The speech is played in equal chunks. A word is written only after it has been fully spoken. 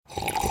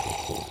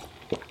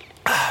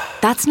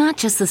That's not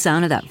just the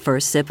sound of that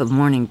first sip of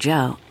Morning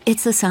Joe.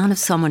 It's the sound of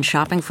someone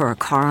shopping for a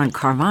car on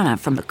Carvana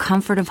from the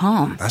comfort of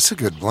home. That's a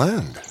good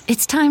blend.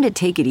 It's time to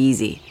take it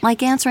easy,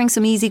 like answering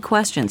some easy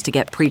questions to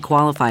get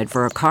pre-qualified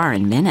for a car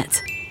in minutes.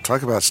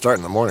 Talk about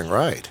starting the morning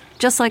right.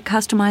 Just like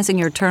customizing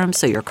your terms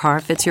so your car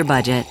fits your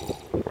budget.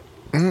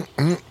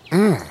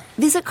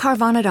 Visit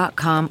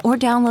Carvana.com or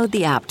download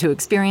the app to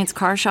experience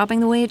car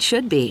shopping the way it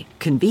should be.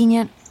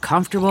 Convenient,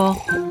 comfortable.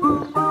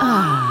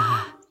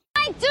 Ah.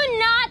 I do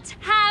not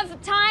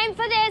have time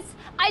for this.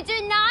 I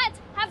do not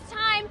have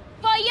time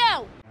for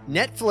you.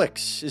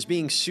 Netflix is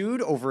being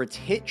sued over its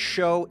hit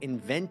show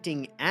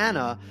Inventing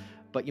Anna,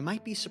 but you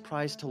might be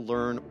surprised to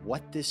learn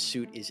what this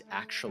suit is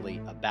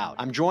actually about.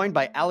 I'm joined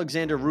by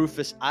Alexander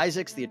Rufus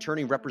Isaacs, the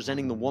attorney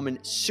representing the woman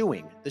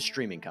suing the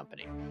streaming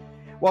company.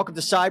 Welcome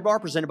to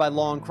Sidebar, presented by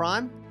Law and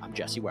Crime. I'm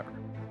Jesse Weber.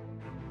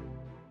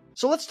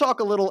 So let's talk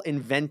a little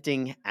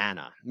Inventing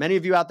Anna. Many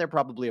of you out there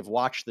probably have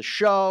watched the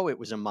show. It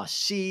was a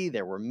must-see.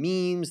 There were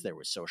memes. There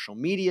was social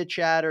media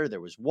chatter. There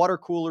was water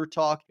cooler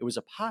talk. It was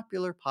a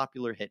popular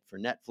hit for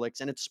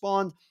Netflix, and it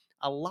spawned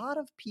a lot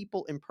of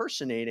people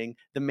impersonating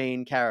the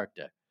main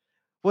character.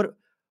 What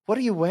are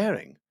you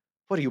wearing?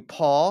 What are you,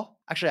 Paul?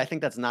 Actually, I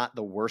think that's not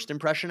the worst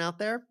impression out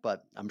there,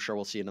 but I'm sure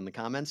we'll see it in the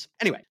comments.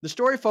 Anyway, the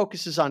story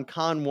focuses on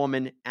con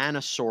woman Anna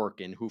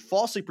Sorokin, who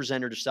falsely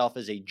presented herself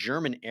as a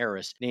German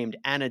heiress named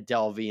Anna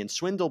Delvey and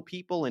swindled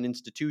people and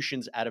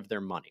institutions out of their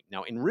money.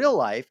 Now, in real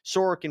life,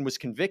 Sorokin was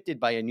convicted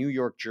by a New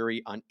York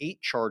jury on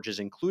 8 charges,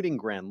 including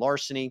grand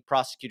larceny.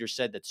 Prosecutors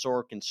said that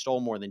Sorokin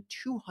stole more than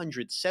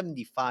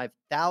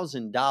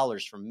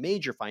 $275,000 from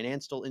major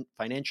financial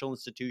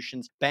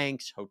institutions,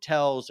 banks,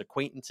 hotels,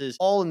 acquaintances,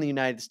 all in the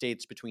United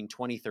States between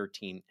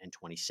 2013 and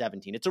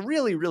 2017. It's a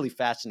really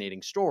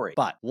fascinating story,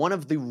 but one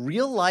of the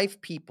real-life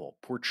people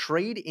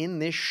portrayed in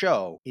this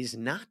show is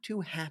not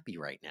too happy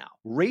right now.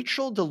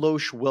 Rachel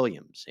Deloche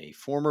Williams, a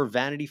former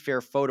Vanity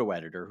Fair photo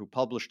editor who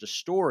published a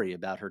story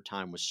about her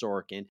time with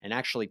Sorokin and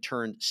actually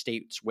turned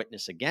state's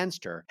witness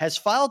against her, has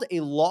filed a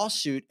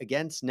lawsuit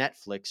against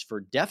Netflix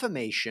for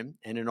defamation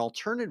and an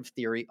alternative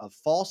theory of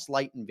false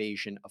light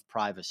invasion of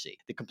privacy.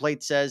 The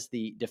complaint says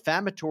the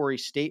defamatory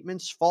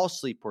statements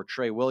falsely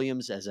portray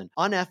Williams as an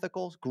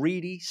unethical, greedy,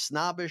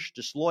 snobbish,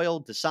 disloyal,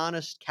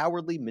 dishonest,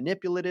 cowardly,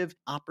 manipulative,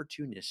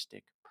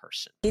 opportunistic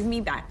person. Give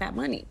me back that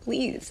money,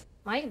 please.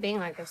 Why are you being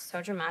like this?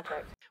 So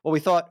dramatic. Well,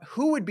 we thought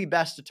who would be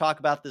best to talk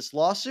about this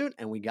lawsuit,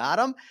 and we got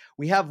him.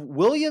 We have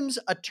Williams'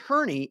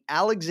 attorney,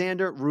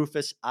 Alexander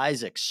Rufus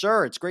Isaacs.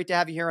 Sir, it's great to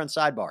have you here on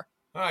Sidebar.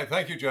 Hi,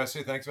 thank you,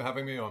 Jesse. Thanks for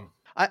having me on.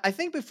 I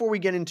think before we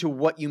get into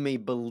what you may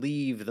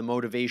believe the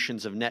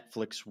motivations of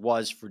Netflix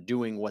was for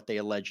doing what they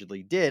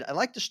allegedly did, I'd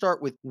like to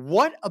start with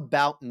what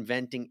about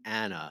Inventing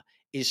Anna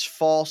is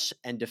false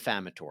and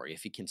defamatory,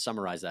 if you can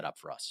summarize that up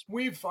for us.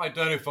 We've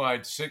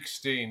identified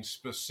 16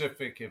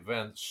 specific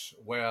events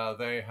where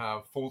they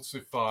have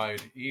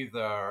falsified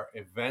either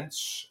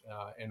events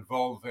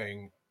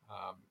involving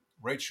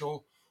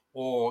Rachel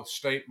or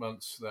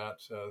statements that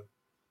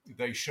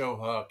they show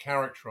her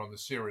character on the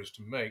series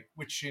to make,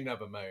 which she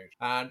never made.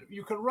 And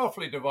you can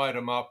roughly divide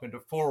them up into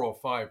 4 or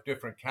 5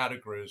 different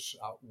categories,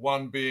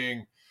 one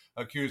being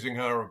accusing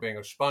her of being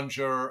a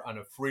sponger and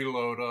a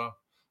freeloader,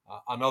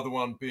 another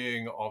one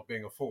being of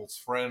being a false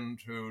friend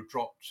who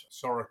dropped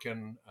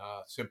Sorokin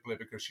simply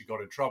because she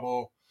got in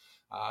trouble,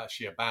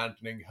 she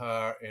abandoning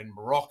her in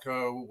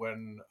Morocco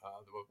when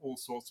there were all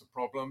sorts of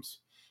problems,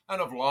 and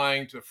of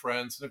lying to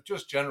friends, and of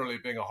just generally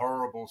being a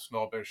horrible,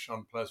 snobbish,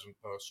 unpleasant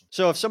person.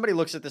 So if somebody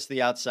looks at this to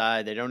the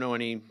outside, they don't know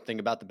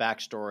anything about the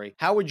backstory,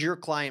 how would your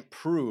client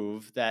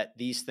prove that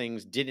these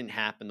things didn't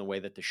happen the way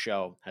that the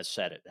show has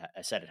said it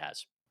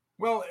has?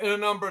 Well, in a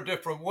number of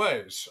different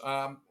ways.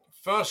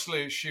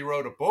 Firstly, she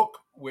wrote a book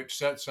which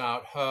sets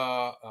out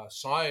her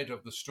side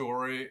of the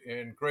story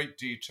in great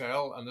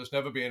detail, and there's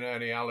never been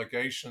any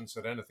allegations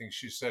that anything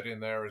she said in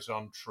there is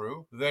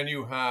untrue. Then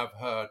you have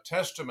her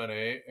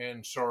testimony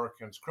in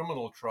Sorokin's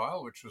criminal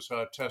trial, which was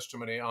her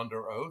testimony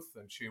under oath,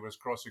 and she was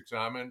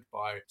cross-examined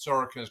by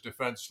Sorokin's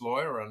defense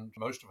lawyer, and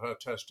most of her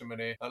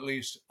testimony, at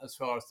least as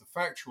far as the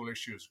factual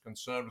issues are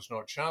concerned, was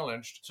not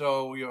challenged.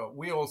 So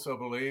we also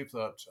believe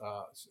that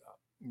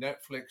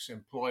Netflix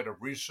employed a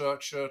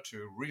researcher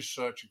to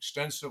research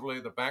extensively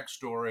the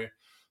backstory.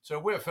 So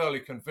we're fairly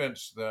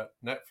convinced that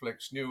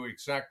Netflix knew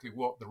exactly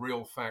what the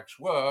real facts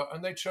were,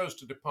 and they chose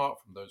to depart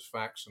from those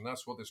facts, and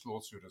that's what this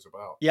lawsuit is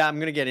about. Yeah, I'm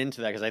going to get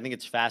into that because I think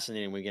it's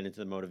fascinating when we get into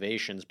the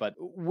motivations. But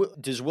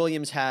does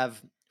Williams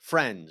have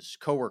friends,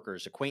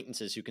 coworkers,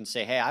 acquaintances who can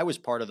say, hey, I was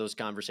part of those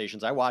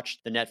conversations. I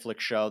watched the Netflix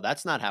show.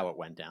 That's not how it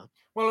went down.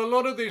 Well, a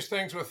lot of these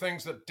things were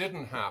things that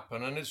didn't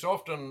happen, and it's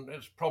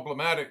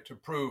problematic to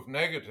prove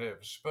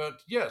negatives.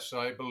 But yes,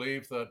 I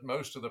believe that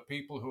most of the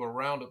people who were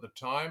around at the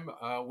time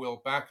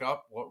will back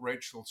up what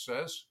Rachel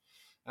says.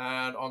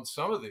 And on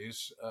some of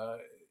these,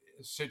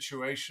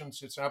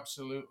 situations, it's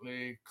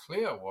absolutely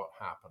clear what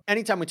happened.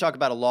 Anytime we talk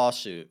about a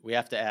lawsuit, we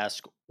have to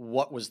ask,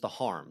 what was the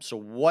harm? So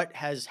what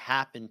has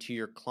happened to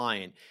your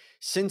client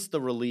since the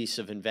release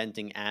of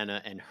Inventing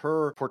Anna, and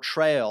her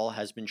portrayal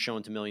has been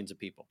shown to millions of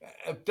people?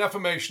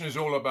 Defamation is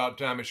all about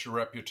damage to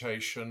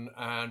reputation,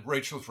 and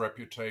Rachel's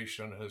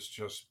reputation has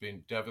just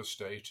been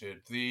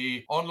devastated.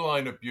 The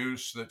online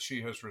abuse that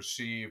she has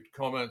received,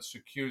 comments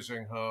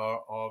accusing her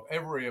of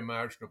every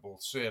imaginable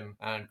sin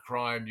and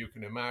crime you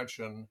can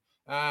imagine,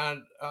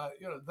 and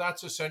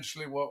that's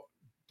essentially what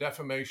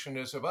defamation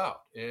is about.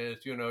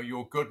 Is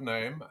your good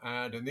name,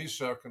 and in these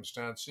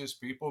circumstances,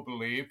 people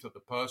believed that the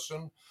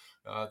person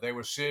they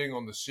were seeing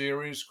on the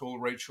series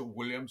called Rachel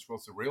Williams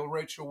was the real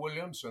Rachel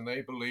Williams, and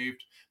they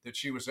believed that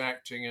she was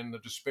acting in the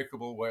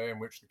despicable way in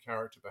which the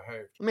character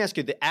behaved. Let me ask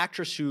you, the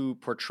actress who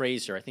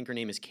portrays her, I think her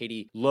name is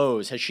Katie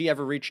Lowe's, has she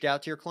ever reached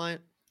out to your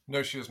client?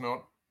 No, she has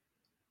not.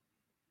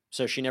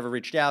 So she never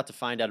reached out to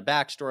find out a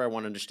backstory? I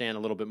want to understand a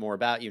little bit more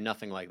about you,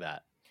 nothing like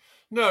that.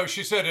 No,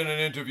 she said in an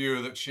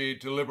interview that she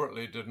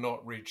deliberately did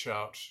not reach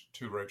out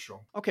to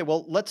Rachel. Okay,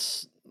 well,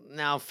 let's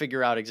now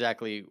figure out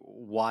exactly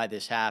why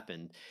this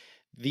happened.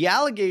 The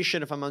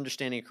allegation, if I'm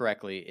understanding it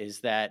correctly,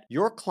 is that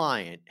your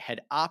client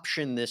had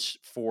optioned this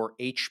for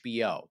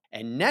HBO,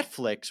 and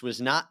Netflix was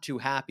not too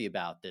happy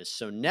about this.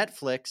 So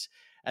Netflix,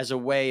 as a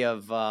way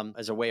of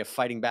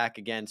fighting back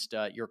against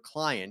your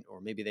client,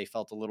 or maybe they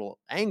felt a little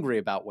angry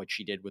about what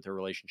she did with her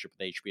relationship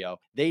with HBO,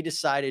 they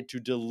decided to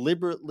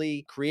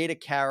deliberately create a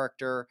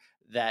character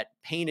that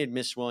painted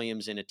Miss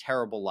Williams in a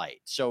terrible light.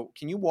 So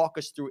can you walk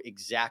us through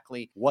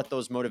exactly what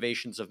those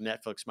motivations of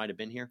Netflix might have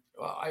been here?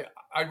 Well,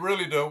 I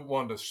really don't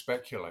want to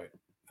speculate.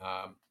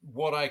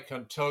 What I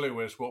can tell you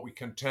is what we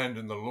contend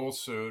in the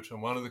lawsuit,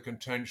 and one of the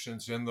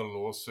contentions in the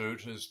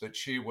lawsuit is that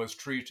she was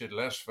treated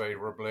less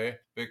favorably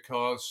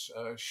because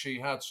she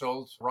had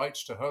sold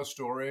rights to her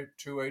story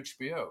to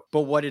HBO.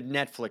 But what did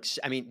Netflix,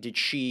 I mean, did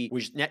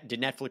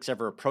Netflix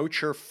ever approach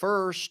her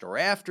first or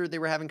after they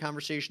were having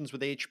conversations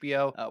with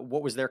HBO?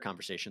 What was their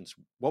conversations?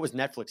 What was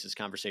Netflix's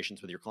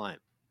conversations with your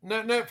client?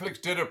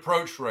 Netflix did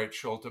approach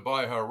Rachel to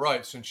buy her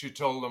rights, and she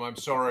told them, I'm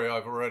sorry,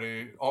 I've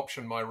already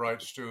optioned my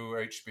rights to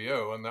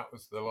HBO, and that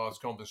was the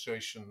last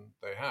conversation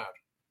they had.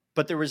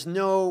 But there was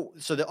so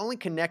the only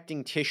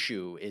connecting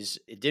tissue is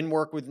it didn't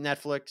work with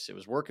Netflix, it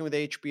was working with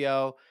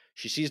HBO.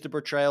 She sees the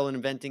portrayal in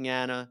Inventing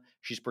Anna.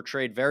 She's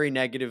portrayed very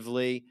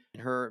negatively, in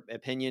her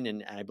opinion,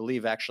 and I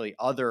believe actually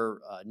other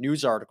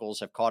news articles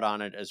have caught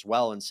on it as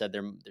well and said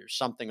there's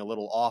something a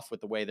little off with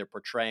the way they're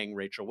portraying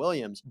Rachel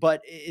Williams.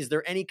 But is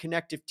there any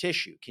connective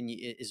tissue?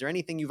 Is there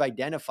anything you've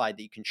identified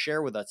that you can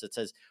share with us that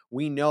says,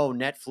 we know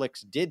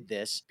Netflix did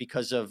this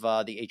because of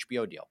the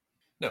HBO deal?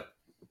 No,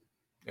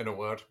 in a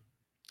word.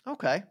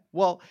 Okay.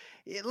 Well,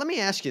 let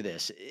me ask you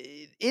this.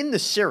 In the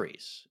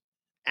series,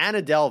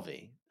 Anna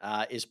Delvey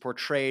is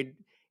portrayed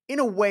in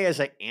a way as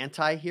an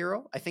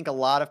anti-hero. I think a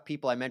lot of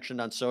people I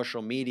mentioned on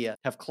social media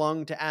have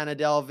clung to Anna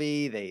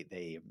Delvey.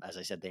 They, as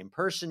I said, they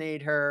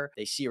impersonate her.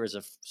 They see her as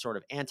a sort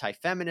of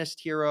anti-feminist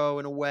hero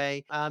in a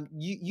way.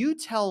 You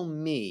tell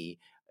me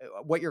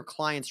what your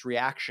client's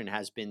reaction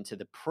has been to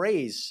the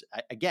praise,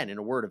 again, in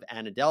a word, of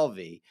Anna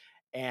Delvey.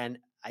 And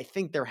I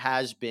think there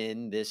has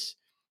been this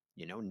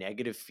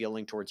negative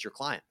feeling towards your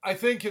client. I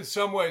think in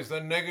some ways the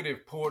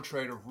negative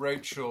portrait of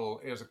Rachel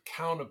is a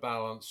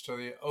counterbalance to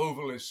the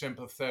overly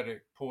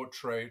sympathetic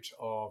portrait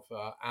of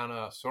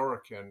Anna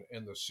Sorokin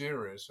in the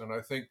series. And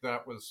I think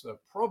that was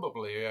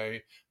probably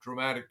a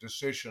dramatic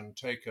decision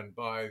taken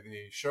by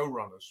the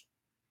showrunners.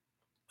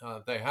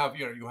 They have,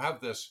 you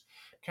have this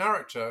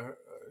character,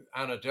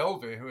 Anna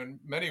Delvey, who in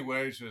many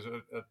ways is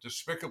a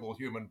despicable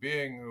human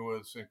being who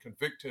was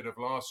convicted of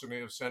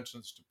larceny, of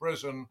sentenced to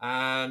prison.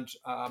 And,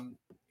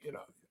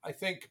 I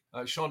think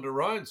Shonda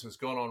Rhimes has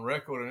gone on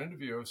record in an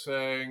interview of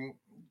saying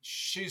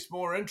she's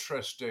more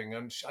interesting.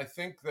 And I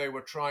think they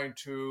were trying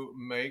to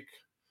make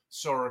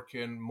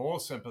Sorokin more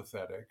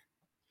sympathetic.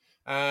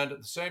 And at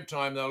the same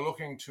time, they're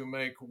looking to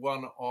make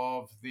one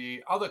of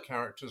the other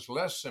characters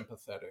less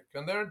sympathetic.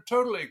 And they're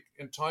totally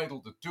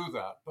entitled to do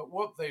that. But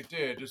what they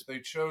did is they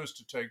chose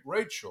to take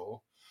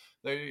Rachel.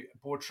 They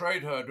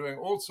portrayed her doing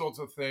all sorts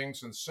of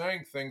things and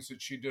saying things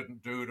that she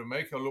didn't do to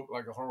make her look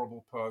like a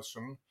horrible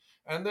person.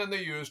 And then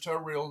they used her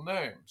real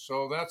name.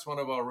 So that's one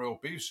of our real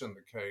beefs in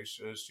the case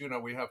is,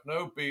 we have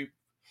no beef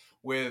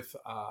with,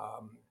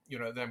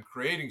 them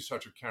creating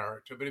such a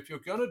character. But if you're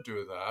going to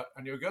do that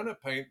and you're going to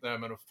paint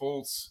them in a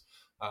false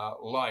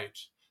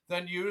light,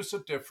 then use a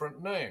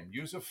different name.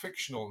 Use a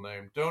fictional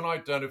name. Don't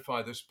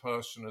identify this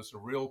person as a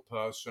real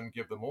person.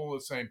 Give them all the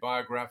same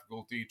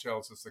biographical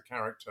details as the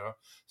character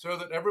so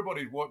that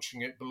everybody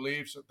watching it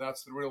believes that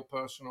that's the real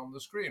person on the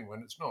screen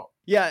when it's not.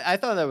 Yeah, I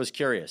thought that was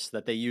curious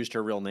that they used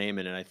her real name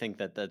in it. I think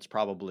that that's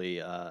probably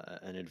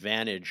an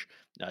advantage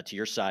to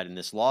your side in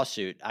this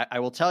lawsuit. I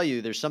will tell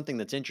you, there's something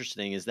that's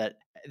interesting is that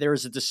there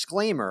is a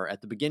disclaimer at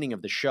the beginning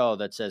of the show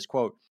that says,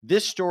 quote,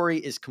 "This story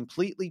is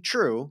completely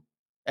true,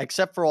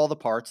 except for all the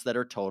parts that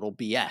are total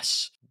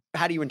BS."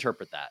 How do you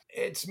interpret that?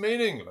 It's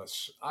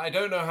meaningless. I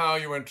don't know how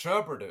you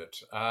interpret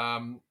it.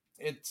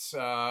 it's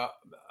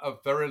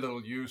of very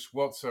little use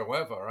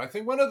whatsoever. I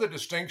think one of the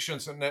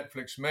distinctions that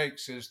Netflix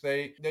makes is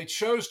they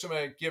chose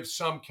to give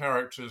some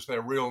characters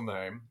their real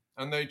name,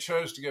 and they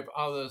chose to give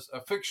others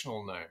a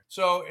fictional name.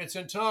 So it's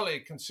entirely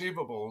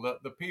conceivable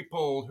that the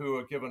people who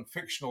are given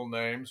fictional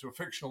names were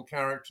fictional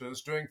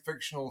characters doing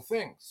fictional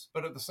things.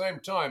 But at the same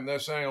time, they're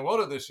saying a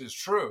lot of this is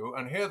true,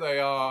 and here they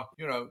are,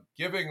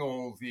 giving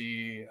all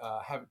the,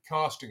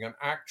 casting an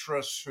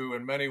actress who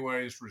in many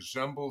ways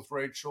resembles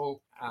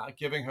Rachel,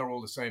 giving her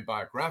all the same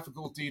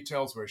biographical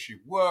details, where she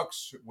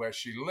works, where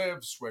she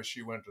lives, where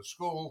she went to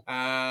school,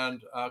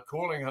 and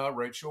calling her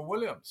Rachel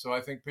Williams. So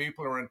I think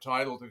people are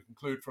entitled to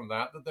conclude from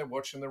that they're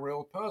watching the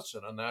real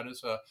person, and that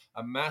is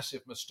a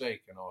massive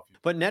mistake in our view.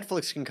 But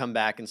Netflix can come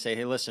back and say,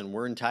 hey, listen,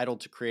 we're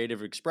entitled to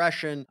creative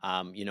expression.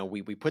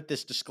 We put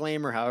this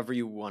disclaimer, however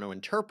you want to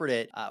interpret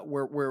it,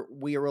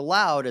 we are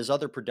allowed, as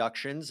other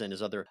productions and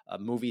as other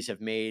movies have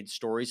made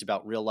stories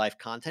about real life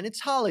content.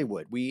 It's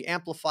Hollywood. We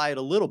amplify it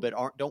a little bit.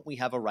 Don't we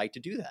have a right to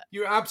do that?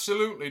 You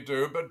absolutely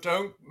do, but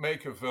don't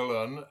make a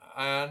villain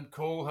and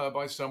call her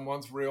by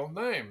someone's real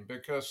name,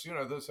 because,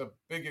 there's a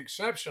big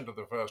exception to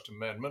the First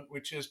Amendment,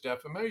 which is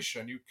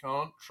defamation. You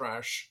can't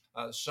trash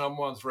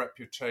someone's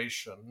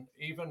reputation,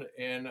 even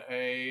in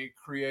a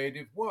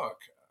creative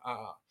work.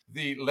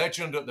 The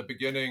legend at the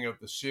beginning of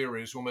the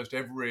series, almost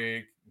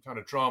every kind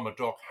of drama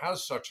doc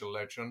has such a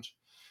legend,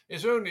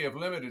 is only of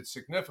limited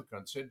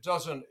significance. It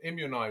doesn't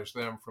immunize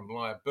them from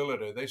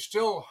liability. They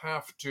still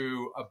have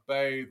to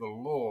obey the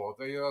law.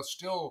 They are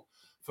still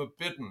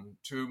forbidden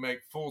to make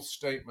false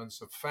statements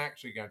of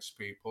fact against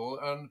people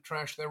and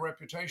trash their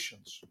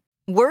reputations.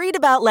 Worried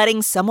about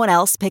letting someone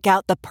else pick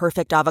out the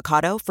perfect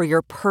avocado for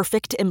your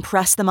perfect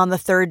impress them on the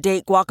third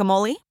date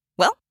guacamole?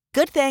 Well,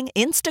 good thing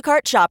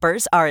Instacart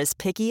shoppers are as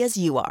picky as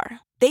you are.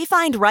 They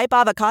find ripe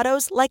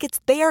avocados like it's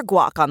their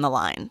guac on the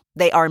line.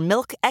 They are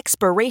milk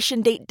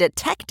expiration date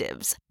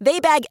detectives. They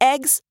bag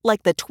eggs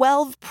like the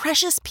 12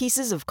 precious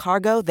pieces of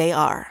cargo they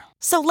are.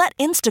 So let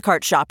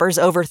Instacart shoppers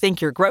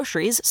overthink your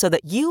groceries so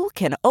that you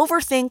can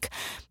overthink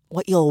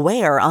what you'll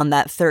wear on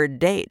that third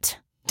date.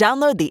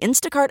 Download the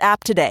Instacart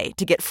app today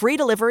to get free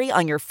delivery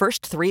on your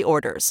first 3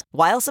 orders,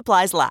 while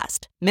supplies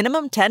last.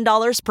 Minimum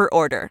 $10 per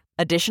order.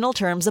 Additional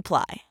terms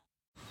apply.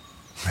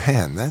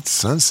 Man, that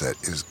sunset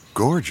is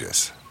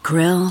gorgeous.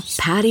 Grill,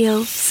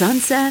 patio,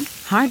 sunset.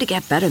 Hard to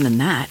get better than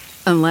that.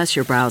 Unless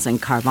you're browsing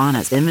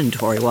Carvana's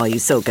inventory while you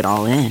soak it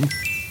all in.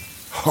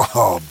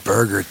 Oh,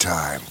 burger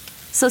time.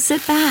 So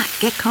sit back,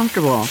 get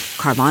comfortable.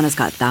 Carvana's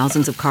got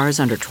thousands of cars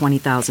under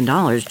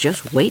 $20,000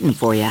 just waiting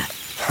for you.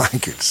 I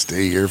could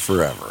stay here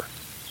forever.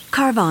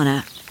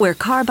 Carvana, where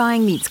car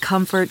buying meets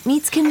comfort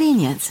meets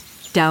convenience.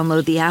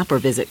 Download the app or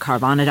visit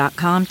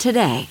Carvana.com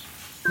today.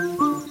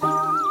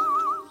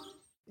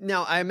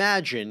 Now, I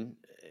imagine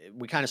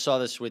we kind of saw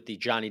this with the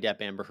Johnny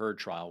Depp Amber Heard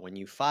trial. When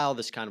you file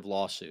this kind of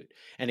lawsuit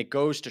and it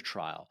goes to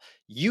trial,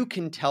 you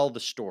can tell the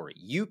story.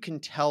 You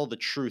can tell the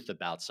truth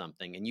about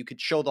something, and you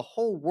could show the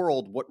whole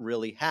world what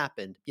really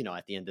happened.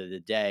 At the end of the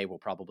day, we'll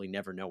probably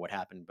never know what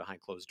happened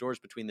behind closed doors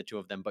between the two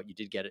of them, but you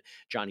did get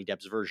Johnny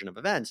Depp's version of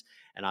events,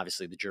 and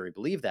obviously the jury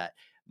believed that.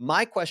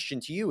 My question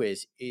to you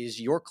is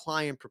your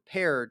client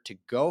prepared to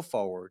go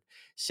forward,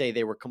 say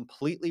they were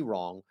completely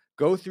wrong,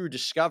 go through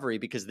discovery,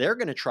 because they're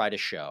going to try to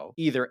show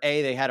either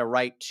A, they had a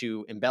right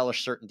to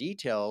embellish certain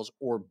details,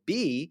 or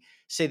B,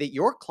 say that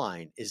your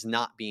client is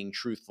not being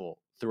truthful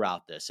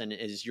throughout this? And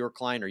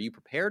are you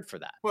prepared for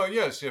that? Well,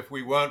 yes, if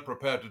we weren't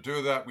prepared to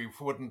do that, we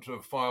wouldn't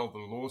have filed the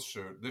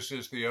lawsuit. This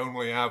is the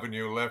only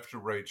avenue left to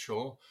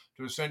Rachel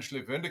to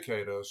essentially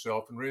vindicate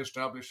herself and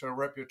reestablish her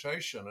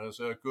reputation as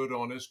a good,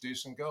 honest,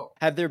 decent girl.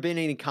 Have there been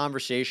any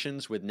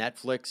conversations with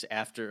Netflix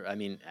after,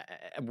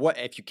 what,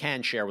 if you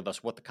can share with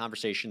us what the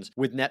conversations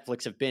with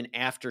Netflix have been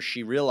after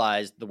she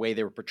realized the way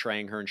they were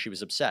portraying her and she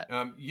was upset?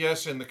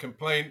 Yes, in the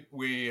complaint,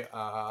 we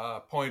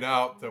point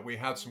out that we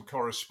had some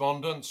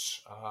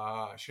correspondence.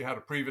 She had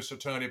a previous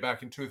attorney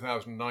back in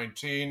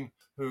 2019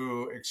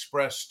 who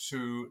expressed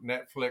to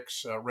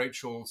Netflix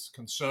Rachel's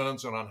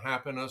concerns and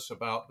unhappiness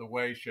about the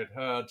way she had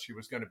heard she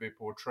was going to be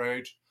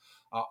portrayed.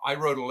 I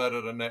wrote a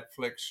letter to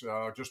Netflix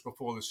just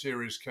before the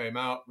series came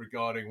out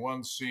regarding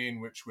one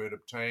scene which we had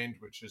obtained,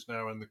 which is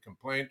now in the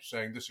complaint,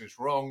 saying this is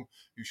wrong,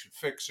 you should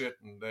fix it,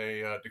 and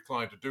they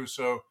declined to do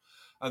so.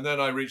 And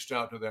then I reached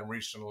out to them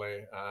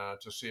recently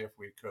to see if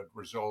we could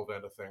resolve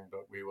anything,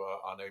 but we were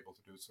unable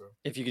to do so.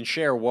 If you can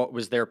share, what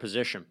was their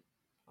position?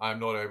 I'm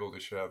not able to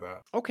share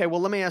that. Okay, well,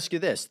 let me ask you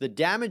this. The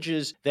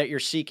damages that you're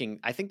seeking,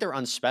 I think they're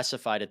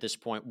unspecified at this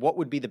point. What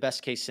would be the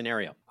best case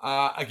scenario?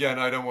 Again,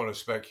 I don't want to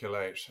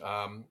speculate.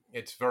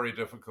 It's very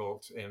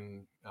difficult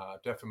in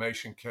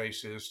defamation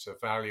cases to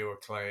value a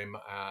claim.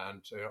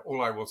 And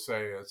all I will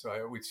say is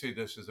we see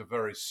this as a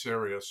very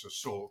serious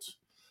assault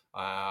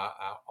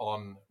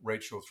on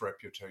Rachel's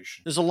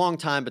reputation. There's a long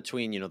time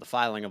between, the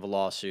filing of a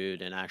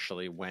lawsuit and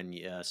actually when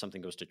something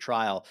goes to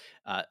trial.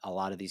 A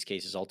lot of these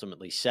cases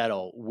ultimately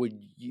settle.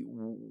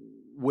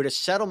 would a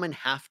settlement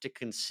have to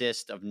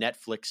consist of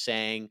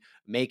Netflix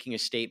making a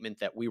statement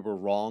that we were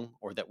wrong,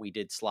 or that we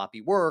did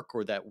sloppy work,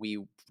 or that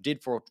we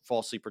did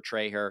falsely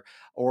portray her?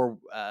 Or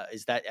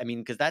is that, I mean,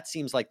 because that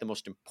seems like the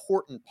most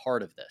important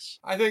part of this.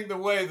 I think the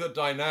way the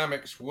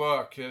dynamics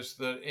work is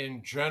that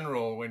in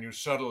general, when you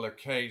settle a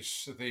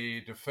case,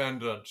 the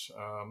defendant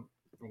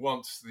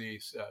wants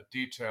these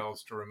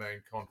details to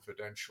remain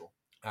confidential.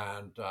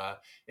 And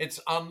it's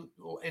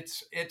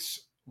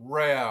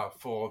rare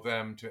for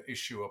them to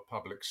issue a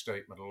public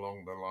statement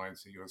along the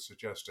lines that you're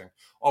suggesting.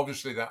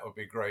 Obviously, that would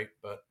be great,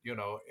 but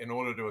in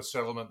order to do a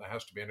settlement, there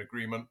has to be an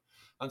agreement,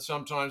 and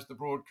sometimes the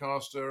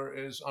broadcaster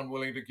is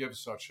unwilling to give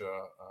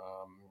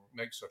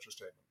make such a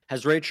statement.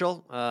 Has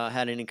Rachel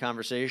had any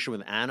conversation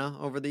with Anna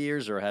over the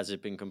years, or has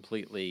it been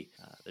completely,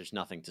 there's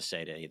nothing to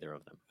say to either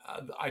of them?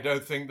 I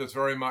don't think there's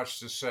very much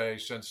to say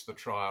since the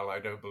trial. I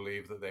don't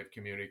believe that they've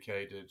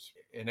communicated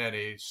in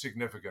any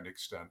significant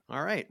extent.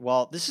 All right.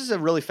 Well, this is a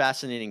really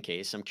fascinating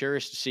case. I'm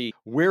curious to see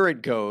where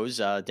it goes,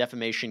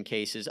 defamation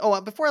cases. Oh,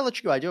 before I let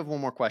you go, I do have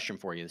one more question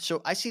for you.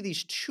 So I see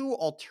these two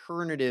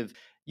alternative,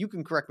 you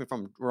can correct me if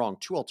I'm wrong,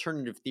 two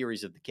alternative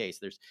theories of the case.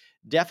 There's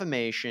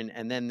defamation,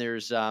 and then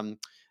there's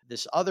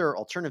this other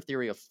alternative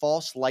theory of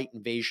false light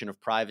invasion of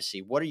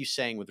privacy. What are you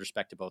saying with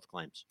respect to both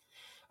claims?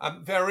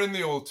 They're in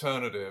the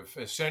alternative.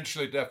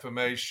 Essentially,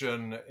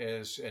 defamation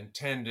is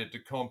intended to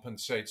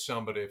compensate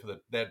somebody for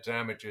their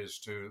damages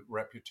to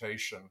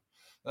reputation.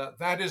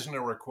 That isn't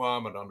a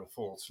requirement under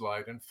false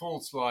light. In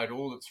false light,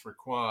 all that's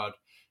required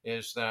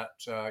is that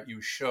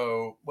you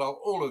show,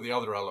 well, all of the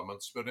other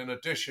elements, but in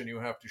addition, you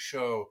have to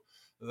show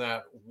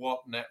that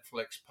what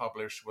Netflix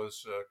published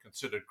was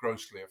considered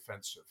grossly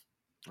offensive.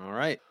 All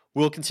right.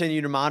 We'll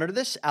continue to monitor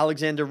this.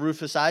 Alexander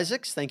Rufus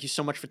Isaacs, thank you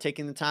so much for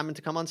taking the time and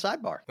to come on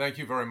Sidebar. Thank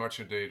you very much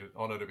indeed. An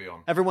honor to be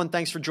on. Everyone,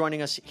 thanks for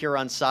joining us here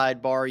on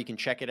Sidebar. You can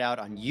check it out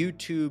on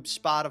YouTube,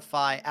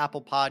 Spotify,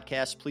 Apple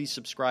Podcasts. Please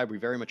subscribe. We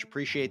very much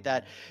appreciate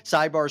that.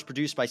 Sidebar is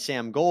produced by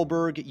Sam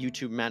Goldberg,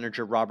 YouTube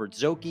manager Robert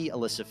Zoki,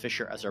 Alyssa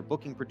Fisher as our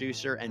booking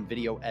producer, and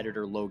video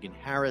editor Logan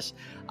Harris.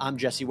 I'm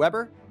Jesse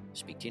Weber.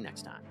 Speak to you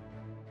next time.